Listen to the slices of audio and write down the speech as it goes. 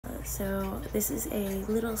So this is a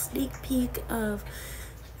little sneak peek of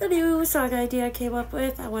the new song idea I came up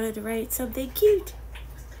with. I wanted to write something cute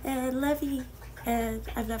and lovey, and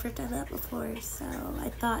I've never done that before, so I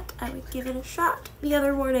thought I would give it a shot. The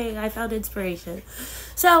other morning I found inspiration.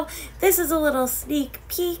 So this is a little sneak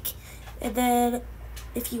peek, and then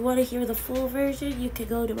if you want to hear the full version, you can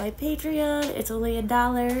go to my Patreon. It's only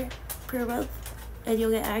 $1 per month, and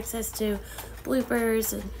you'll get access to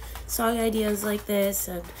bloopers and song ideas like this,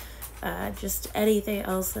 and just anything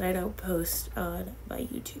else that I don't post on my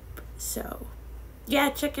YouTube. So yeah,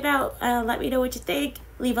 check it out. Let me know what you think.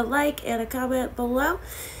 Leave a like and a comment below,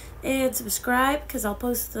 and subscribe because I'll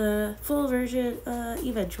post the full version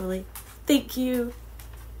eventually. Thank you.